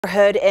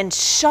In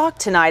shock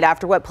tonight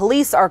after what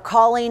police are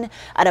calling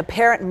an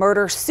apparent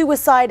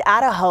murder-suicide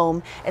at a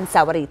home in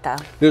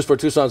Sahuarita. News 4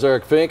 Tucson's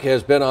Eric Fink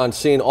has been on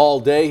scene all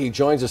day. He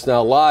joins us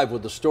now live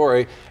with the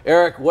story.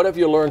 Eric, what have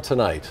you learned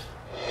tonight?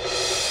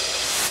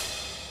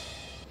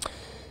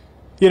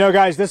 You know,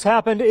 guys, this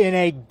happened in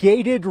a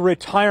gated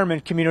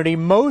retirement community.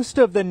 Most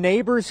of the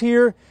neighbors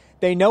here,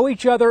 they know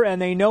each other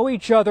and they know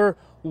each other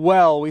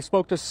well. We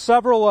spoke to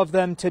several of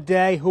them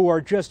today who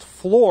are just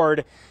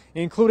floored,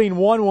 including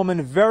one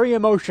woman very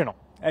emotional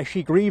as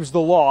she grieves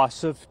the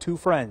loss of two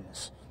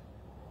friends.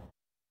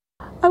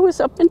 I was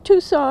up in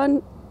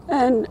Tucson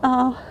and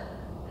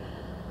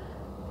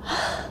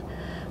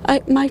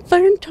my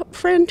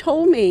friend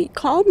called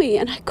me,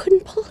 and I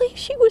couldn't believe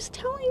she was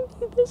telling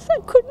me this. I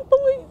couldn't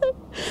believe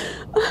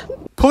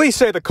it. Police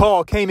say the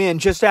call came in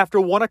just after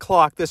 1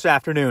 o'clock this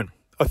afternoon.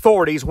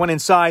 Authorities went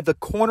inside the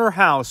corner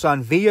house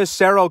on Villa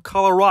Cerro,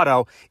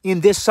 Colorado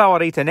in this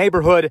Sahuarita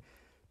neighborhood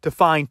to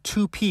find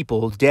two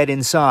people dead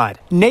inside.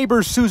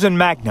 Neighbor Susan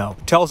Magno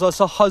tells us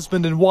a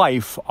husband and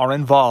wife are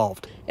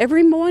involved.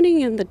 Every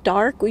morning in the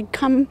dark, we'd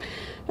come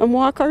and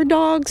walk our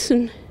dogs,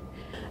 and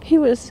he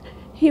was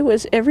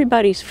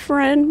everybody's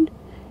friend.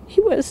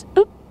 He was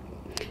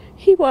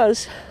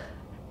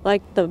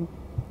like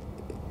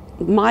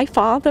my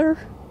father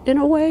in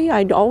a way.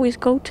 I'd always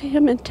go to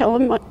him and tell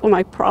him what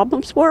my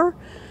problems were.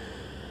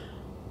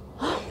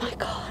 Oh my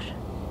God.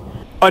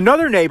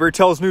 Another neighbor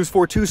tells News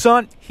 4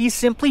 Tucson he's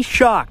simply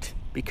shocked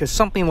because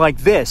something like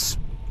this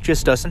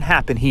just doesn't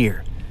happen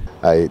here.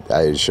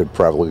 I should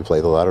probably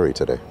play the lottery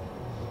today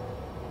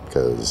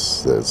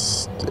because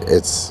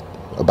it's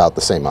about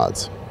the same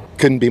odds.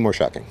 Couldn't be more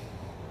shocking.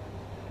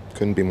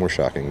 Couldn't be more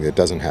shocking. It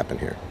doesn't happen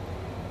here.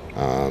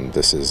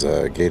 This is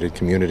a gated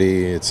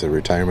community. It's a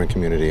retirement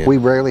community. We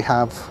rarely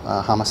have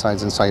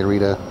homicides in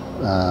Sahuarita.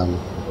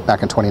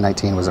 Back in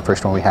 2019 was the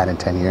first one we had in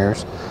 10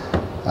 years.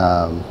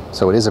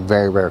 So it is a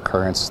very rare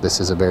occurrence. This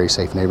is a very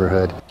safe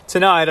neighborhood.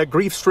 Tonight, a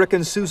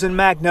grief-stricken Susan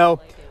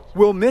Magno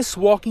will miss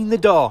walking the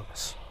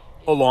dogs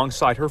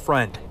alongside her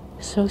friend.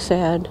 So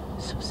sad,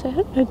 so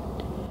sad.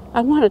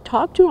 I want to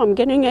talk to him. I'm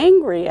getting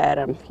angry at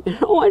him. You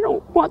know, I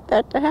don't want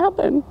that to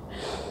happen.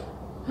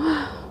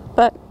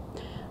 But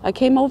I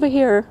came over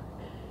here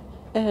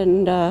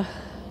and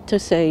to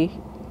say,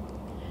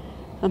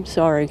 I'm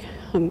sorry,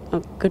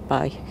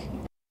 goodbye.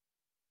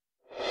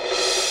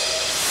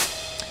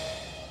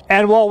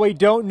 And while we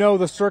don't know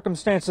the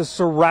circumstances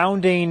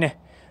surrounding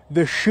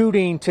the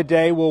shooting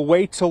today, we'll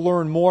wait to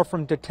learn more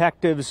from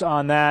detectives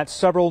on that.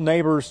 Several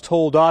neighbors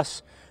told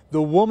us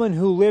the woman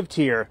who lived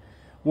here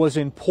was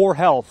in poor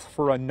health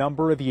for a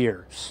number of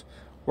years.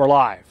 We're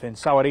live in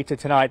Sahuarita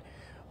tonight.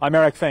 I'm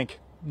Eric Fink,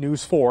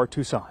 News 4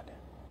 Tucson.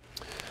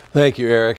 Thank you, Eric.